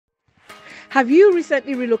Have you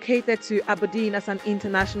recently relocated to Aberdeen as an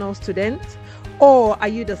international student? Or are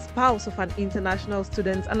you the spouse of an international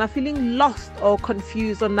student and are feeling lost or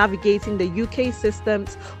confused on navigating the UK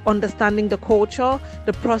systems, understanding the culture,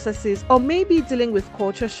 the processes, or maybe dealing with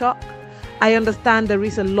culture shock? I understand there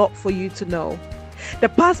is a lot for you to know. The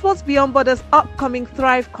Passports Beyond Borders upcoming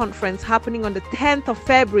Thrive Conference happening on the 10th of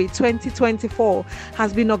February 2024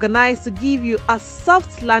 has been organized to give you a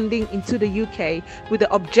soft landing into the UK with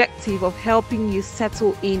the objective of helping you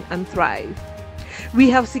settle in and thrive. We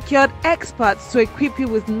have secured experts to equip you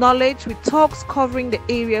with knowledge with talks covering the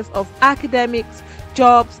areas of academics,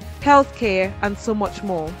 jobs, healthcare, and so much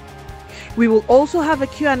more. We will also have a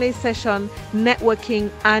Q&A session,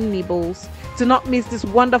 networking, and nibbles. Do not miss this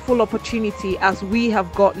wonderful opportunity as we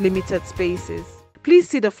have got limited spaces. Please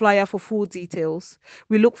see the flyer for full details.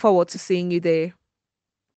 We look forward to seeing you there.